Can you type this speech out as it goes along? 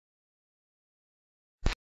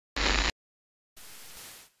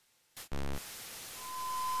I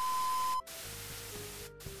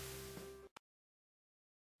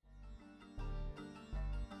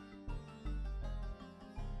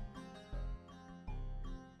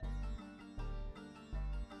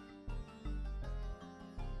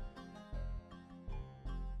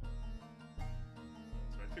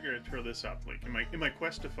figured I'd throw this up. Like in my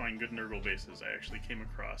quest to find good Nurgle bases, I actually came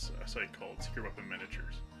across a site called Secret Weapon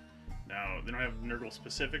Miniatures. Now they don't have Nurgle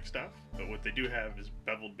specific stuff, but what they do have is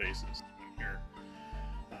beveled bases in here,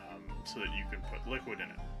 so that you can put liquid in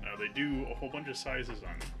it. Now they do a whole bunch of sizes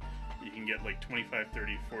on it. You can get like 25,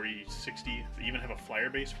 30, 40, 60. They even have a flyer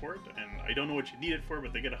base for it, and I don't know what you need it for,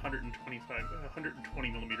 but they get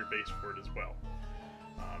 120 millimeter base for it as well.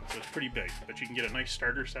 So it's pretty big, but you can get a nice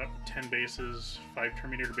starter set with 10 bases, 5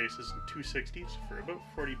 Terminator bases, and 2 60s for about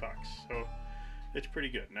 40 bucks. So it's pretty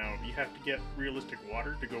good. Now you have to get realistic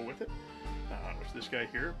water to go with it, which this guy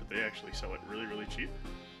here, but they actually sell it really, really cheap.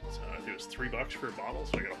 So I think it was $3 for a bottle,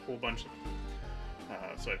 so I got a whole bunch of them.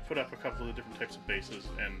 So I put up a couple of different types of bases,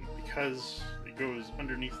 and because it goes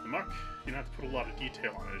underneath the muck, you don't have to put a lot of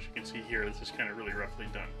detail on it. As you can see here, this is kind of really roughly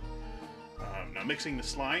done. Now mixing the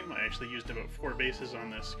slime, I actually used about 4 bases on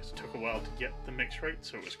this because it took a while to get the mix right,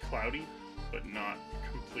 so it was cloudy, but not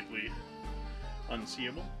completely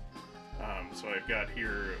unseeable. So I've got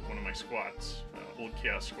here one of my squats, old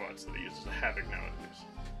Chaos squats that I use as a Havoc nowadays.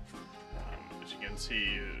 As you can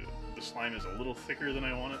see, the slime is a little thicker than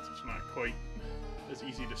I want it, so it's not quite as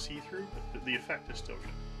easy to see through, but the effect is still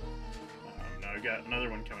good. Now I've got another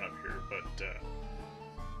one coming up here, but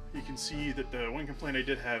you can see that the one complaint I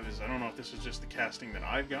did have is, I don't know if this is just the casting that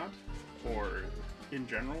I've got, or in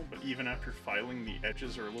general, but even after filing, the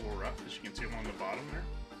edges are a little rough, as you can see along the bottom there.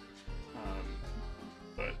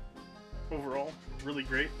 But overall, really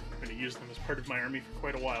great. I'm going to use them as part of my army for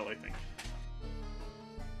quite a while, I think.